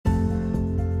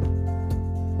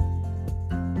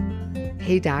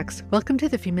Hey docs, welcome to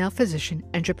the Female Physician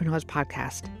Entrepreneurs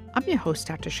Podcast. I'm your host,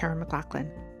 Dr. Sharon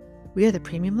McLaughlin. We are the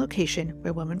premium location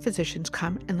where women physicians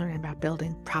come and learn about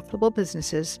building profitable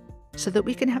businesses so that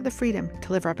we can have the freedom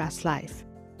to live our best life.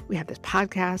 We have this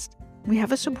podcast, and we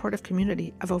have a supportive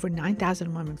community of over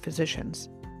 9,000 women physicians.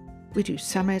 We do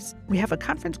summits. We have a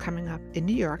conference coming up in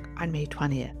New York on May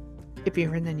 20th. If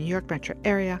you're in the New York metro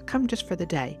area, come just for the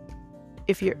day.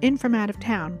 If you're in from out of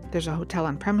town, there's a hotel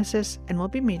on premises, and we'll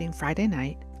be meeting Friday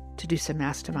night to do some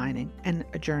masterminding and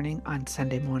adjourning on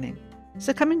Sunday morning.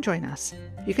 So come and join us.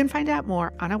 You can find out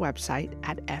more on our website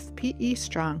at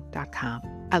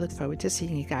fpestrong.com. I look forward to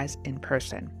seeing you guys in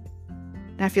person.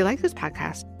 Now, if you like this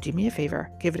podcast, do me a favor,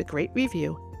 give it a great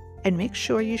review, and make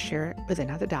sure you share it with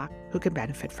another doc who can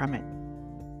benefit from it.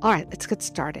 All right, let's get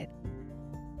started.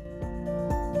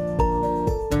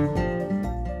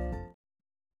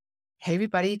 Hey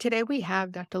everybody, today we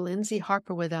have Dr. Lyndsay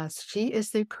Harper with us. She is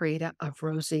the creator of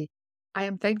Rosy. I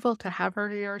am thankful to have her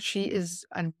here. She is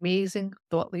an amazing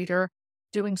thought leader,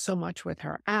 doing so much with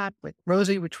her app, with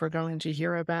Rosy, which we're going to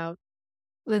hear about.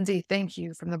 Lyndsay, thank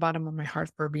you from the bottom of my heart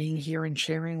for being here and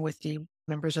sharing with the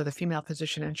members of the Female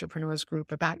Physician Entrepreneurs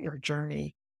Group about your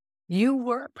journey. You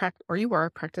were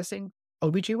practicing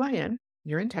OBGYN.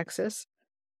 You're in Texas.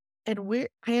 And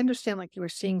I understand like you were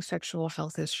seeing sexual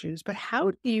health issues, but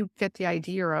how do you get the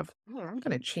idea of, I'm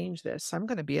going to change this. I'm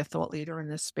going to be a thought leader in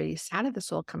this space. How did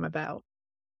this all come about?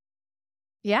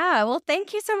 Yeah, well,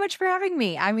 thank you so much for having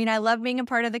me. I mean, I love being a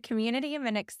part of the community. I'm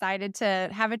excited to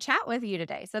have a chat with you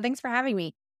today. So thanks for having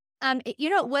me.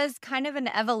 It was kind of an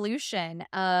evolution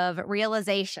of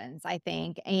realizations, I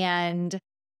think, and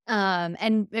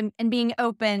being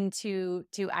open to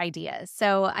ideas.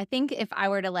 So I think if I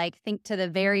were to think to the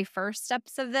very first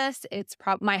steps of this, it's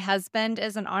my husband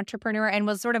is an entrepreneur and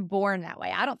was sort of born that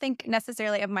way. I don't think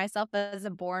necessarily of myself as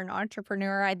a born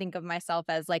entrepreneur. I think of myself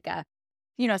as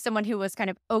someone who was kind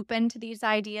of open to these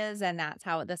ideas, and that's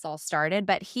how this all started.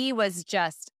 But he was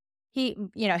he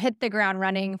hit the ground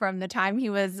running from the time he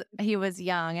was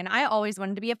young, and I always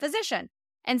wanted to be a physician.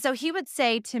 And so he would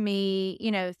say to me,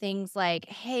 things like,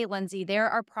 "Hey, Lyndsay, there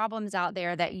are problems out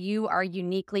there that you are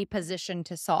uniquely positioned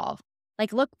to solve.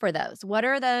 Like, look for those. What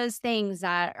are those things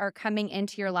that are coming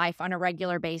into your life on a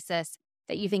regular basis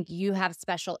that you think you have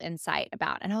special insight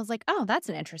about?" And I was like, "Oh, that's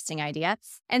an interesting idea."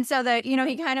 And so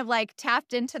he kind of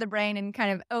tapped into the brain and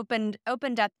kind of opened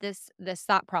up this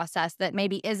thought process that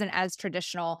maybe isn't as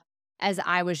traditional as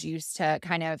I was used to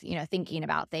kind of, thinking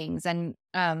about things. And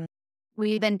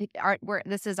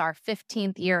this is our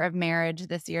 15th year of marriage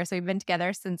this year. So we've been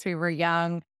together since we were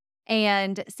young.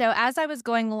 And so as I was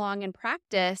going along in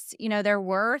practice, there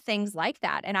were things like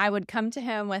that. And I would come to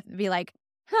him be like,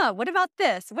 what about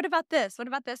this? What about this? What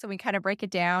about this? And we kind of break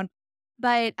it down.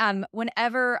 But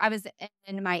whenever I was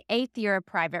in my 8th year of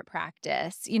private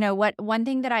practice, one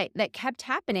thing that kept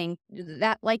happening,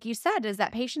 that, like you said, is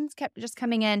that patients kept just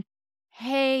coming in,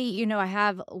 "Hey, I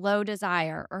have low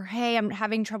desire," or "Hey, I'm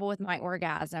having trouble with my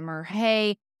orgasm," or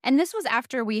 "Hey," and this was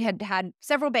after we had had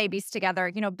several babies together,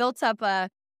 built up a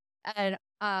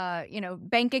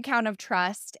bank account of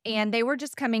trust. And they were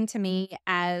just coming to me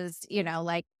as,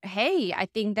 "Hey, I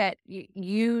think that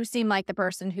you seem like the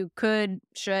person who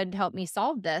should help me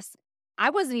solve this." I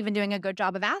wasn't even doing a good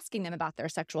job of asking them about their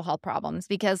sexual health problems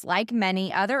because, like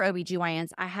many other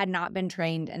OBGYNs, I had not been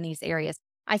trained in these areas.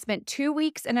 I spent 2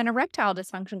 weeks in an erectile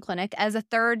dysfunction clinic as a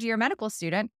third-year medical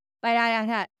student, but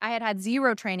I had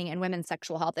zero training in women's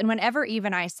sexual health. And whenever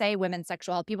even I say women's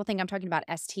sexual health, people think I'm talking about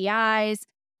STIs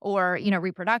or,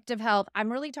 reproductive health.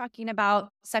 I'm really talking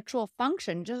about sexual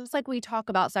function, just like we talk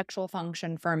about sexual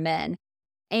function for men.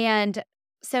 And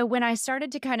so when I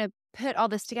started to kind of put all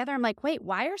this together, I'm like, wait,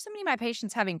 why are so many of my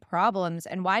patients having problems?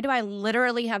 And why do I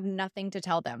literally have nothing to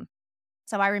tell them?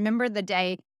 So I remember the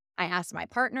day I asked my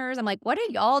partners, I'm like, "What do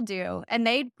y'all do?" And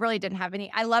they really didn't have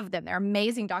any. I love them. They're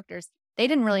amazing doctors. They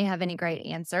didn't really have any great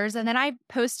answers. And then I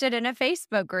posted in a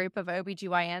Facebook group of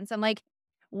OBGYNs. I'm like,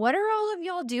 "What are all of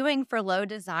y'all doing for low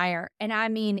desire?" And I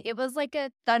mean, it was like a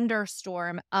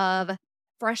thunderstorm of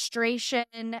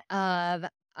frustration, of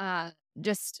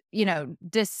just,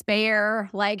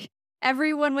 despair. Like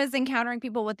everyone was encountering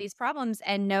people with these problems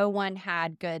and no one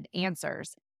had good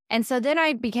answers. And so then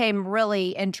I became really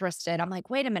interested. I'm like,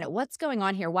 wait a minute, what's going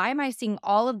on here? Why am I seeing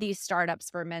all of these startups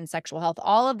for men's sexual health,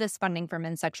 all of this funding for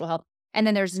men's sexual health? And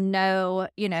then there's no,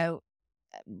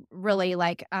 really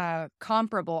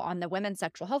comparable on the women's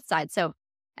sexual health side. So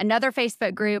another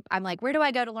Facebook group, I'm like, where do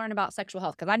I go to learn about sexual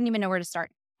health? Because I didn't even know where to start.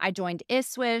 I joined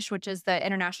ISWISH, which is the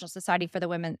International Society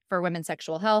for Women's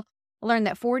Sexual Health. I learned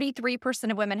that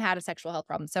 43% of women had a sexual health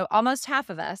problem. So almost half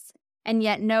of us. and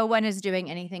yet no one is doing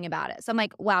anything about it. So I'm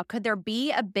like, wow, could there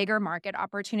be a bigger market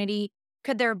opportunity?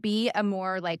 Could there be a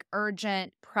more like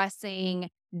urgent, pressing,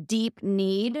 deep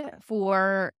need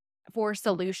for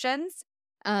solutions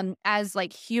as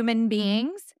like human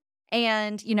beings?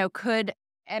 And,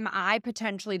 am I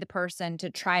potentially the person to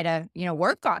try to,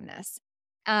 work on this?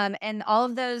 And all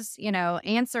of those,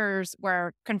 answers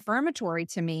were confirmatory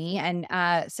to me. And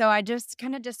so I just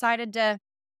kind of decided to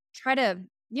try to,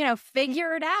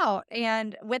 figure it out.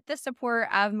 And with the support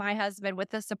of my husband,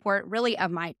 with the support really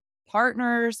of my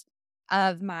partners,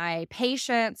 of my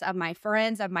patients, of my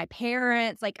friends, of my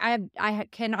parents, like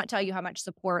cannot tell you how much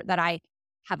support that I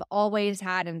have always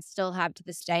had and still have to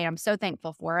this day. I'm so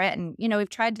thankful for it. And, we've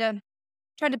tried to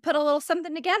put a little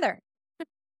something together.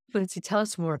 Lyndsay, tell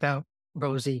us more about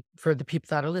Rosy. For the people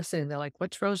that are listening, they're like,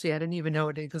 what's Rosy? I didn't even know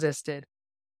it existed.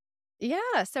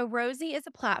 Yeah. So Rosy is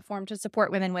a platform to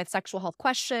support women with sexual health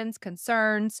questions,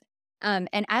 concerns. And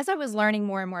as I was learning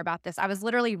more and more about this, I was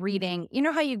literally reading,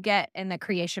 how you get in the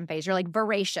creation phase, you're like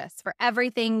voracious for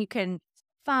everything you can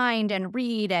find and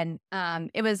read. And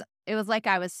it was like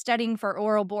I was studying for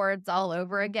oral boards all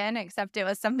over again, except it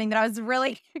was something that I was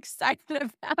really excited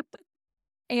about.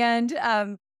 And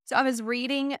so I was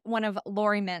reading one of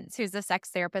Lori Mintz, who's a sex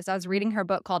therapist. I was reading her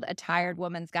book called A Tired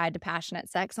Woman's Guide to Passionate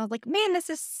Sex. I was like, man, this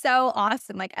is so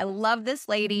awesome. Like, I love this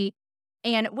lady.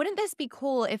 And wouldn't this be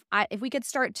cool if we could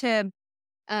start to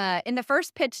in the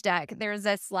first pitch deck, there's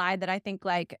a slide that I think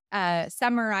like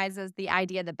summarizes the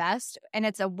idea the best. And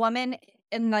it's a woman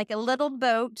in like a little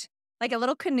boat, like a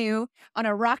little canoe on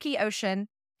a rocky ocean.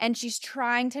 And she's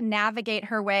trying to navigate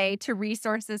her way to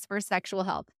resources for sexual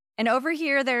health. And over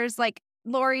here, there's like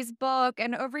Lori's book.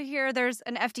 And over here, there's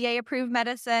an FDA approved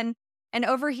medicine. And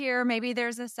over here, maybe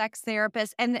there's a sex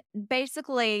therapist. And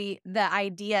basically, the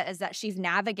idea is that she's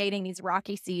navigating these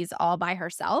rocky seas all by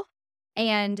herself.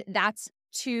 And that's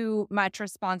too much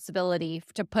responsibility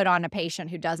to put on a patient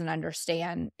who doesn't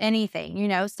understand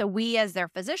anything. So we as their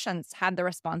physicians have the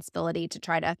responsibility to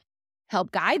try to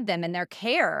help guide them in their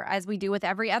care as we do with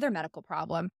every other medical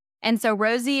problem. And so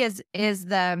Rosy is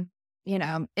the,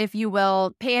 if you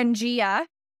will, Pangea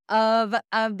of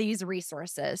these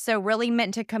resources. So really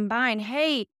meant to combine,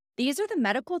 hey, these are the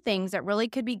medical things that really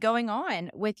could be going on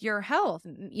with your health.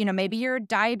 Maybe your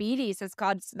diabetes has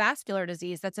caused vascular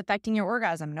disease that's affecting your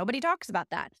orgasm. Nobody talks about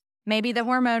that. Maybe the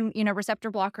hormone, receptor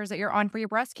blockers that you're on for your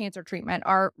breast cancer treatment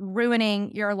are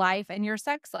ruining your life and your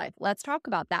sex life. Let's talk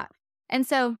about that. And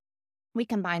so we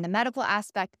combine the medical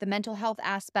aspect, the mental health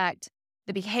aspect,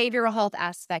 the behavioral health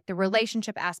aspect, the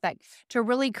relationship aspect to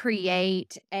really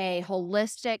create a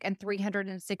holistic and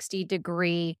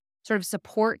 360-degree sort of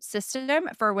support system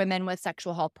for women with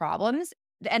sexual health problems.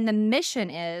 And the mission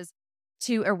is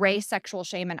to erase sexual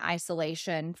shame and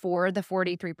isolation for the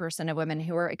 43% of women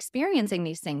who are experiencing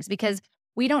these things, because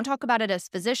we don't talk about it as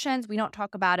physicians. We don't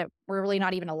talk about it. We're really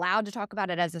not even allowed to talk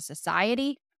about it as a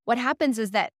society. What happens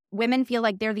is that women feel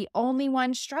like they're the only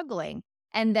ones struggling.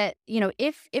 And that,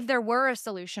 if there were a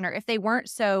solution or if they weren't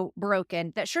so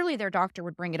broken, that surely their doctor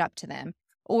would bring it up to them.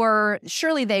 Or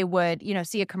surely they would,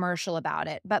 see a commercial about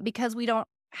it. But because we don't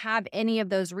have any of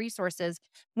those resources,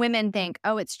 women think,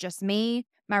 oh, it's just me.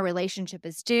 My relationship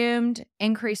is doomed,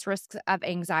 increased risks of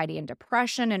anxiety and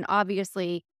depression, and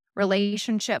obviously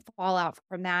relationship fallout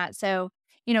from that. So,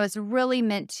 it's really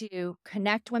meant to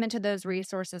connect women to those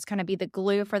resources, kind of be the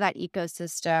glue for that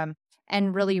ecosystem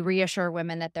and really reassure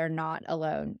women that they're not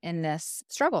alone in this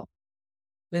struggle.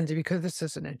 Lyndsay, because this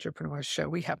is an entrepreneur show,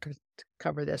 we have to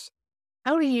cover this.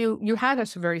 How do you had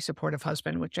a very supportive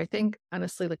husband, which I think,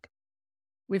 honestly, like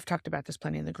we've talked about this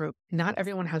plenty in the group. Not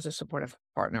everyone has a supportive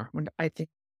partner. When I think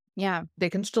they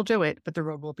can still do it, but the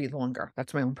road will be longer.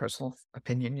 That's my own personal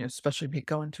opinion, especially me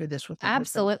going through this with your husband.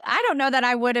 Absolutely. I don't know that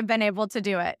I would have been able to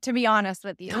do it, to be honest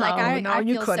with you. I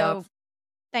you feel could so have.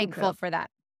 thankful for that.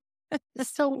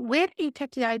 So where do you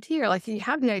take the idea? Like you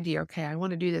have the idea, okay, I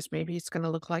want to do this. Maybe it's going to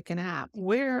look like an app.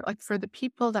 Where, like for the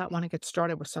people that want to get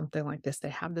started with something like this, they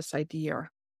have this idea.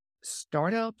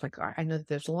 Startup, like I know that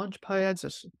there's launch pads,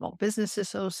 there's Small Business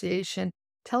Association.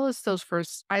 Tell us those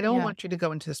first. I don't want you to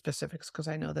go into the specifics because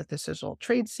I know that this is all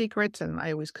trade secrets and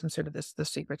I always consider this the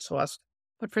secret sauce.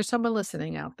 But for someone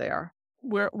listening out there,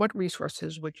 what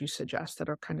resources would you suggest that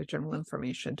are kind of general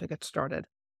information to get started?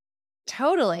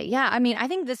 Totally. Yeah. I mean, I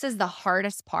think this is the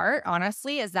hardest part,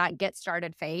 honestly, is that get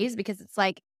started phase, because it's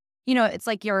like, it's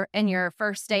like you're in your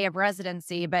first day of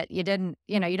residency, but you didn't,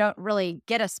 you don't really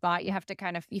get a spot. You have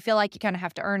to you feel like you kind of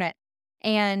have to earn it.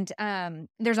 And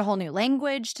there's a whole new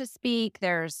language to speak.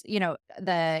 There's,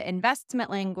 the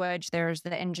investment language, there's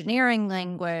the engineering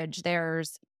language,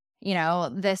 there's,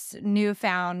 this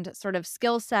newfound sort of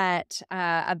skill set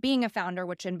of being a founder,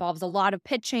 which involves a lot of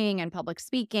pitching and public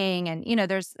speaking. And,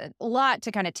 there's a lot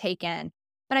to kind of take in.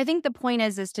 But I think the point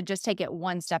is to just take it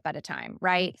one step at a time,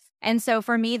 right? And so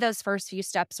for me, those first few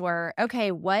steps were,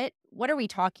 okay, what are we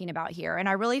talking about here? And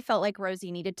I really felt like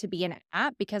Rosy needed to be an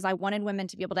app because I wanted women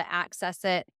to be able to access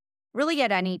it really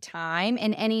at any time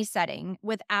in any setting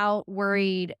without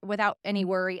any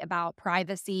worry about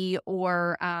privacy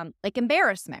or like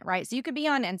embarrassment, right? So you could be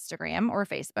on Instagram or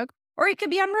Facebook, or you could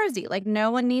be on Rosy. Like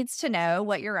no one needs to know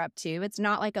what you're up to. It's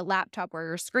not like a laptop where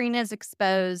your screen is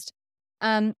exposed.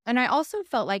 And I also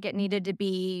felt like it needed to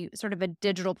be sort of a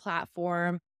digital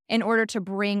platform in order to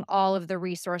bring all of the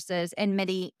resources in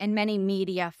many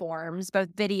media forms, both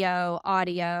video,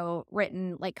 audio,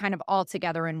 written, like kind of all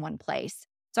together in one place.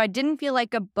 So I didn't feel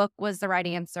like a book was the right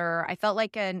answer. I felt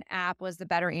like an app was the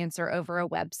better answer over a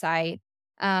website.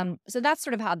 So that's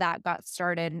sort of how that got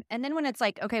started. And then when it's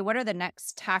like, okay, what are the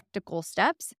next tactical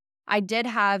steps? I did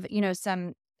have,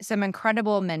 some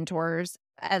incredible mentors.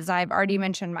 As I've already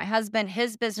mentioned, my husband,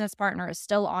 his business partner is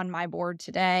still on my board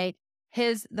today.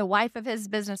 The wife of his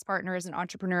business partner is an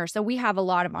entrepreneur. So we have a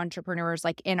lot of entrepreneurs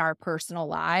like in our personal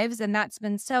lives, and that's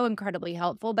been so incredibly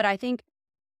helpful. But I think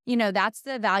that's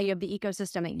the value of the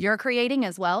ecosystem that you're creating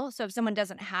as well. So if someone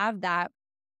doesn't have that,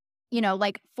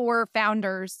 like 4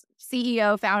 founders,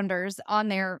 CEO founders on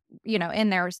their, in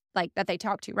their, like that they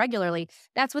talk to regularly,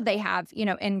 that's what they have,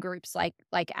 in groups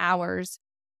like ours.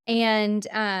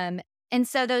 And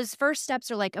so those first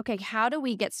steps are like, okay, how do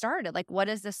we get started? Like, what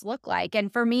does this look like?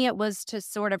 And for me, it was to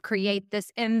sort of create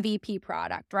this MVP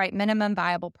product, right? Minimum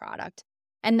viable product.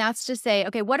 And that's to say,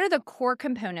 okay, what are the core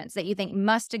components that you think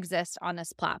must exist on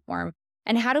this platform?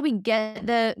 And how do we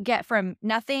get from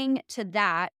nothing to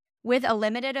that with a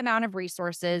limited amount of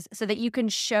resources so that you can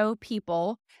show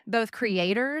people, both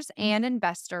creators and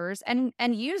investors and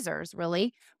users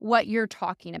really, what you're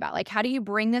talking about? Like, how do you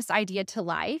bring this idea to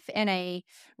life in a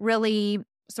really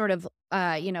sort of,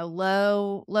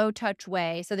 low touch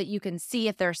way so that you can see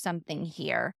if there's something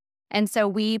here? And so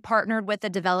we partnered with a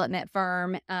development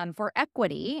firm for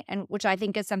equity, and which I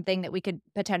think is something that we could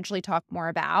potentially talk more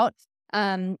about.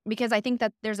 Because I think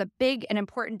that there's a big and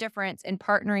important difference in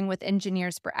partnering with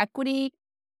engineers for equity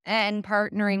and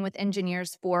partnering with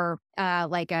engineers for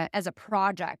as a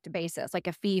project basis, like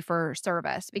a fee for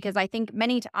service. Because I think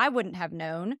I wouldn't have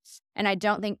known, and I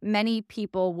don't think many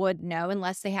people would know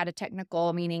unless they had a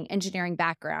technical, meaning engineering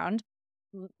background,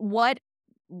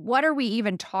 what are we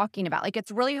even talking about? Like,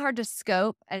 it's really hard to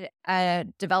scope a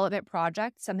development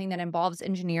project, something that involves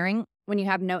engineering, when you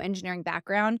have no engineering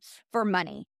background, for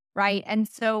money. Right. And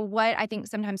so what I think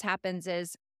sometimes happens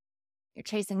is you're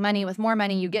chasing money with more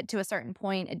money. You get to a certain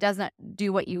point, it doesn't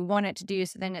do what you want it to do.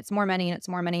 So then it's more money and it's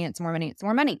more money and it's more money, it's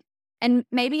more money. And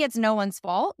maybe it's no one's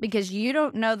fault because you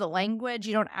don't know the language.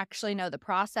 You don't actually know the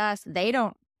process. They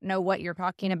don't know what you're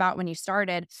talking about when you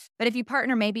started. But if you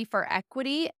partner maybe for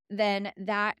equity, then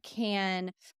that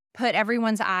can put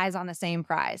everyone's eyes on the same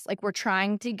prize. Like, we're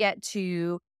trying to get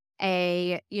to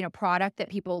a product that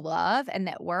people love and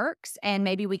that works, and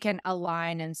maybe we can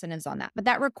align incentives on that. But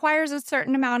that requires a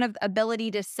certain amount of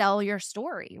ability to sell your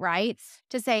story, right?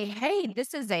 To say, hey,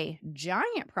 this is a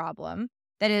giant problem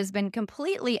that has been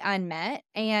completely unmet,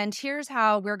 and here's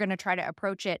how we're going to try to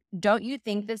approach it. Don't you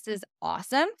think this is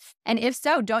awesome? And if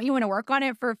so, don't you want to work on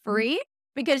it for free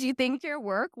because you think your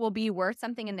work will be worth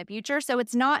something in the future? So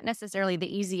it's not necessarily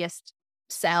the easiest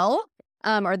sell,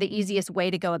 or the easiest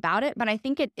way to go about it. But I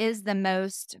think it is the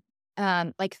most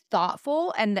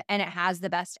thoughtful, and it has the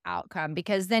best outcome,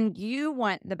 because then you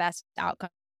want the best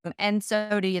outcome. And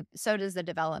so does the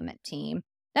development team.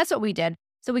 That's what we did.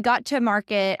 So we got to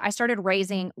market. I started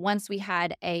raising once we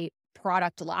had a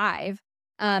product live.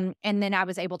 And then I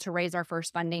was able to raise our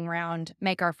first funding round,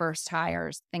 make our first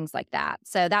hires, things like that.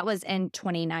 So that was in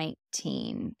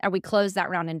 2019. And we closed that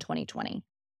round in 2020.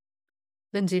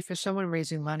 Lyndsay, for someone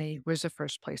raising money, where's the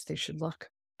first place they should look?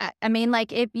 I mean,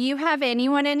 like, if you have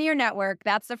anyone in your network,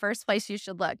 that's the first place you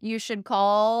should look. You should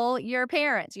call your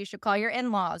parents. You should call your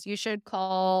in-laws. You should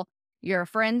call your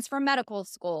friends from medical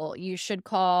school. You should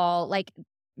call, like,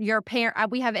 your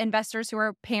parent. We have investors who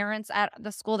are parents at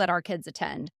the school that our kids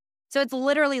attend. So it's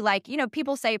literally like,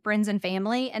 people say friends and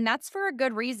family, and that's for a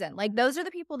good reason. Like, those are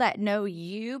the people that know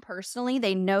you personally.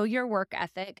 They know your work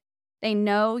ethic. They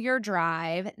know your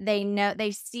drive.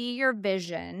 They see your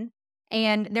vision,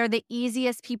 and they're the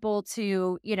easiest people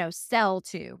to, sell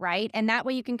to, right? And that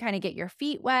way you can kind of get your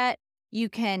feet wet. You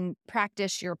can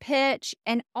practice your pitch,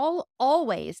 and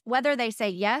always, whether they say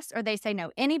yes or they say no,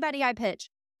 anybody I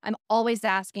pitch, I'm always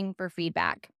asking for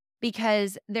feedback.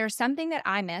 because there's something that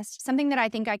I missed, something that I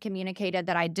think I communicated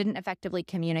that I didn't effectively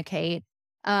communicate,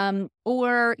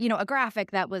 or, a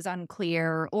graphic that was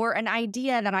unclear, or an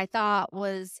idea that I thought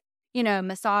was,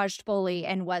 massaged fully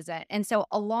and wasn't. And so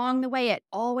along the way, it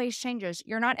always changes.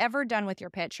 You're not ever done with your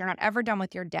pitch. You're not ever done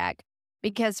with your deck,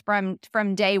 because from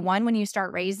day one, when you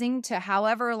start raising to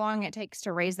however long it takes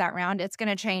to raise that round, it's going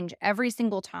to change every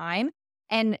single time.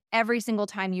 And every single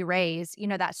time you raise,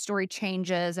 that story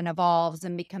changes and evolves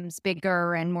and becomes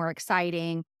bigger and more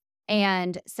exciting.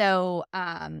 And so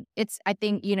I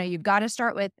think, you've got to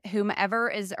start with whomever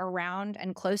is around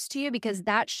and close to you, because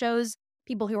that shows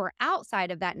people who are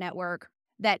outside of that network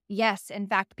that, yes, in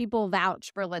fact, people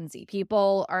vouch for Lyndsay.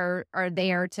 People are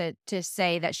there to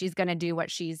say that she's going to do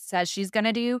what she says she's going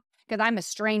to do, because I'm a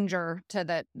stranger to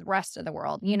the rest of the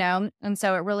world. And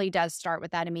so it really does start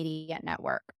with that immediate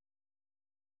network.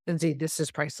 Lyndsay, this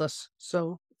is priceless.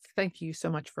 So thank you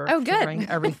so much for Oh, sharing good.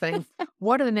 everything.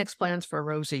 What are the next plans for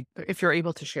Rosy, if you're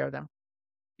able to share them?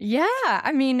 Yeah.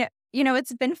 I mean,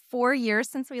 it's been 4 years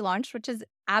since we launched, which is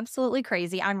absolutely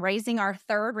crazy. I'm raising our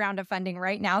third round of funding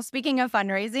right now. Speaking of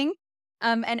fundraising,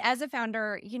 and as a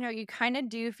founder, you kind of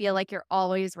do feel like you're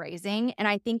always raising. And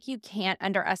I think you can't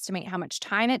underestimate how much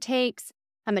time it takes,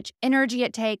 how much energy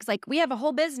it takes. Like, we have a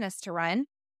whole business to run,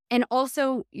 and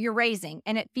also you're raising,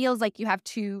 and it feels like you have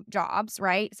two jobs,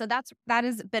 right? So that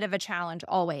is a bit of a challenge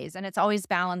always. And it's always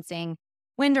balancing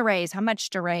when to raise, how much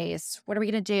to raise, what are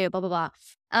we going to do, blah, blah,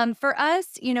 blah. For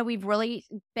us, we've really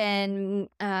been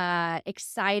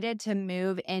excited to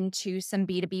move into some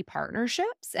B2B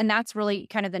partnerships. And that's really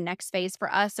kind of the next phase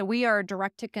for us. So we are a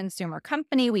direct-to-consumer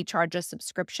company. We charge a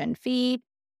subscription fee.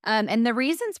 And the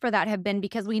reasons for that have been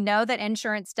because we know that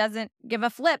insurance doesn't give a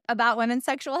flip about women's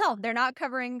sexual health. They're not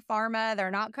covering pharma.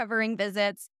 They're not covering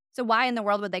visits. So why in the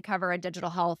world would they cover a digital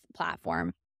health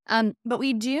platform? But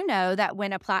we do know that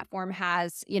when a platform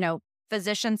has,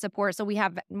 physician support, so we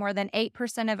have more than 8%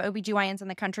 of OBGYNs in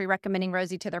the country recommending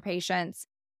Rosy to their patients.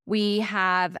 We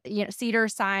have,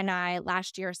 Cedars-Sinai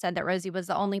last year said that Rosy was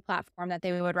the only platform that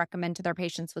they would recommend to their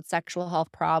patients with sexual health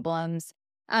problems.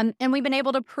 And we've been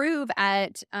able to prove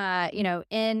in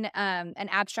an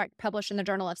abstract published in the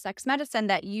Journal of Sex Medicine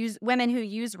that women who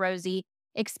use Rosy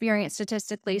experience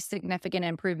statistically significant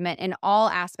improvement in all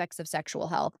aspects of sexual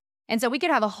health. And so we could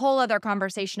have a whole other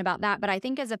conversation about that. But I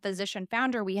think as a physician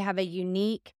founder, we have a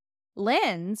unique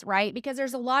lens, right? Because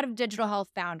there's a lot of digital health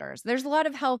founders. There's a lot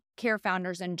of healthcare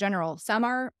founders in general. Some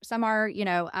are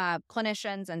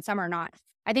clinicians, and some are not.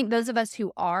 I think those of us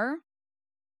who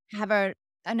have an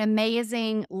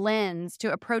amazing lens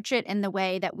to approach it in the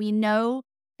way that we know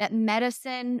that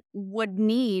medicine would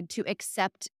need to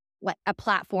accept a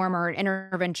platform or an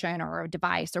intervention or a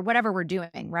device or whatever we're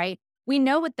doing, right? We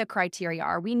know what the criteria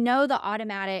are. We know the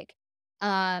automatic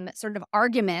sort of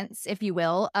arguments, if you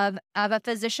will, of a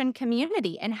physician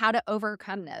community and how to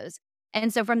overcome those.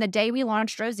 And so from the day we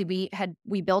launched Rosy,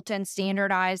 we built in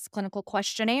standardized clinical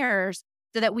questionnaires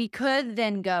so that we could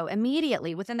then go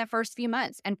immediately within the first few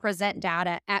months and present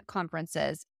data at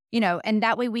conferences, and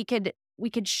that way we could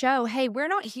show, hey, we're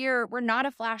not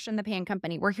a flash in the pan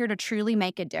company. We're here to truly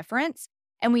make a difference.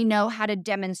 And we know how to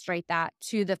demonstrate that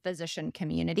to the physician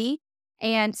community.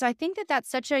 And so I think that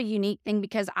that's such a unique thing,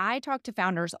 because I talk to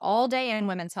founders all day in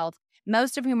women's health,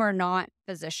 most of whom are not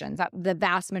physicians. The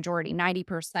vast majority,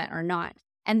 90%, are not.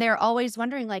 And they're always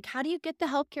wondering, like, how do you get the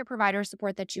healthcare provider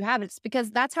support that you have? It's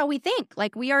because that's how we think.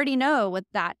 Like, we already know what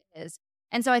that is.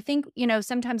 And so I think,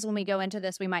 sometimes when we go into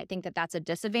this, we might think that that's a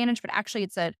disadvantage, but actually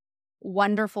it's a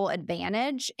wonderful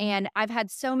advantage. And I've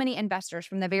had so many investors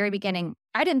from the very beginning.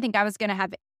 I didn't think I was going to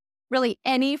have really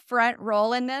any front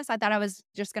role in this. I thought I was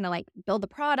just going to build the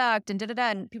product and da-da-da.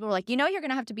 And people were like, you're going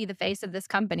to have to be the face of this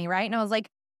company, right? And I was like,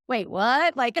 wait,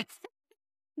 what?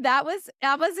 That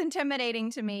was intimidating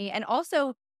to me. And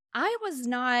also, I was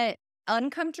not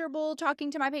uncomfortable talking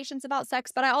to my patients about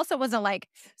sex, but I also wasn't like,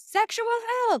 sexual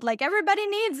health, like everybody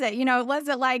needs it. It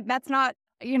wasn't like, that's not,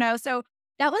 so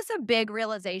that was a big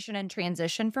realization and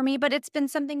transition for me, but it's been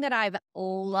something that I've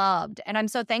loved. And I'm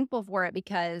so thankful for it,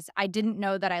 because I didn't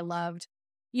know that I loved,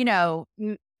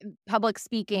 public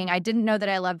speaking. I didn't know that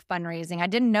I loved fundraising. I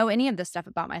didn't know any of this stuff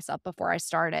about myself before I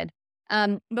started.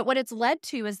 But what it's led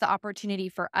to is the opportunity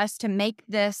for us to make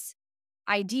this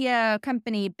idea,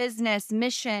 company, business,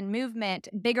 mission, movement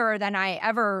bigger than I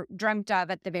ever dreamt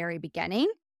of at the very beginning.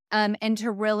 And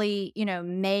to really,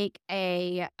 make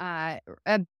a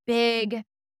big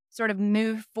sort of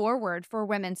move forward for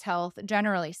women's health,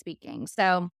 generally speaking.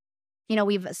 So,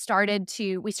 we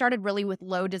started really with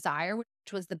low desire, which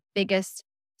was the biggest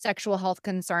sexual health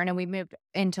concern. And we moved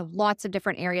into lots of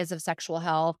different areas of sexual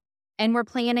health. And we're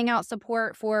planning out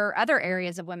support for other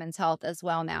areas of women's health as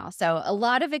well now. So a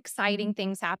lot of exciting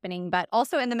things happening, but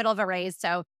also in the middle of a raise.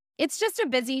 So it's just a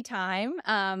busy time.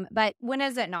 But when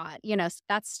is it not?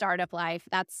 That's startup life.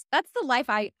 That's the life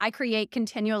I create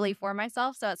continually for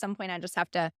myself. So at some point I just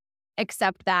have to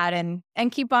accept that and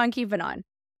keep on keeping on.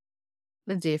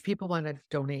 Lyndsay, if people want to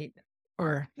donate,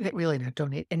 or really not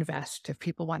donate, invest, if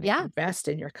people want to Yeah. invest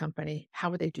in your company, how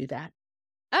would they do that?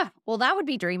 Well, that would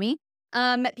be dreamy.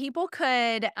 People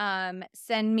could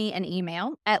send me an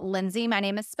email at Lyndsay. My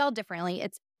name is spelled differently.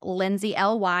 It's Lyndsay,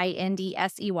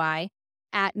 Lyndsey,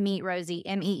 at Meet Rosy,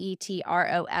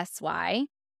 Meetrosy.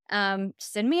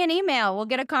 Send me an email. We'll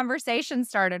get a conversation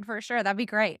started for sure. That'd be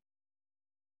great.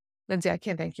 Lyndsay, I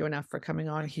can't thank you enough for coming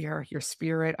on here, your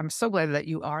spirit. I'm so glad that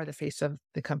you are the face of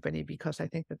the company, because I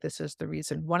think that this is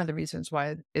one of the reasons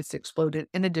why it's exploded.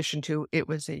 In addition to it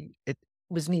was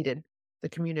needed. The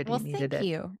community Well, needed thank it.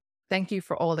 you. Thank you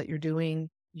for all that you're doing.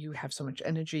 You have so much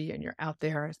energy and you're out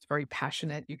there. It's very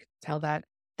passionate. You can tell that.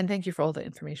 And thank you for all the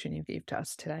information you gave to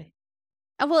us today.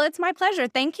 Well, it's my pleasure.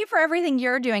 Thank you for everything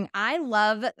you're doing. I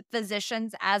love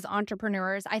physicians as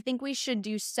entrepreneurs. I think we should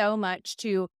do so much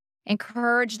to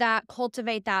encourage that,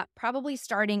 cultivate that, probably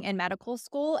starting in medical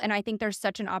school. And I think there's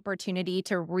such an opportunity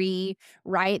to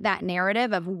rewrite that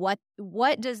narrative of what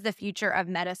does the future of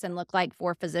medicine look like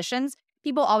for physicians.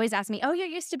 People always ask me, "Oh, you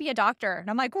used to be a doctor." And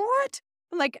I'm like, "What?"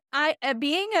 I'm like,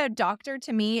 being a doctor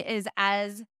to me is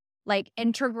as like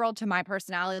integral to my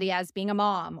personality as being a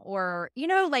mom, or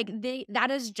that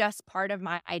is just part of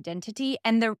my identity,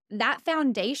 and that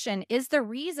foundation is the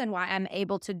reason why I'm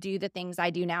able to do the things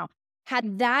I do now.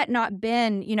 Had that not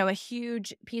been a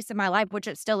huge piece of my life, which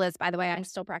it still is, by the way, I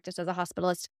still practice as a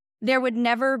hospitalist, there would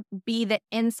never be the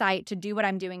insight to do what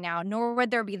I'm doing now, nor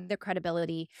would there be the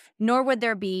credibility, nor would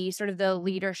there be sort of the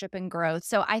leadership and growth.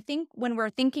 So I think when we're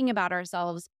thinking about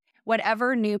ourselves,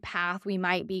 whatever new path we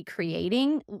might be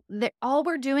creating, all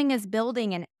we're doing is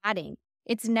building and adding.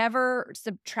 It's never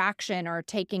subtraction or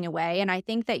taking away. And I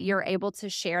think that you're able to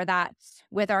share that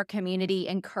with our community,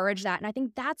 encourage that. And I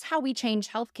think that's how we change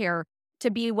healthcare to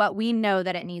be what we know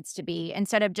that it needs to be,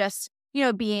 instead of just,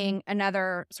 being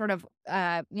another sort of,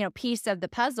 piece of the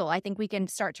puzzle. I think we can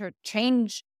start to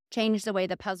change the way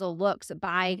the puzzle looks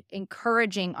by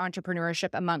encouraging entrepreneurship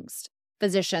amongst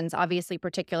physicians, obviously,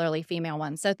 particularly female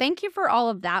ones. So thank you for all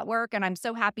of that work. And I'm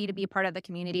so happy to be a part of the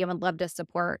community and would love to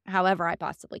support however I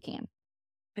possibly can.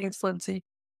 Thanks, Lyndsay.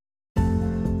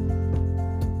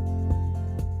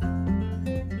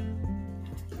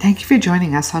 Thank you for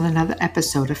joining us on another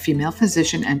episode of Female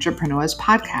Physician Entrepreneurs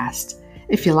Podcast.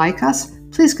 If you like us,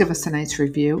 please give us a nice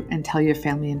review and tell your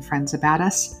family and friends about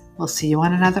us. We'll see you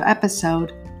on another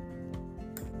episode.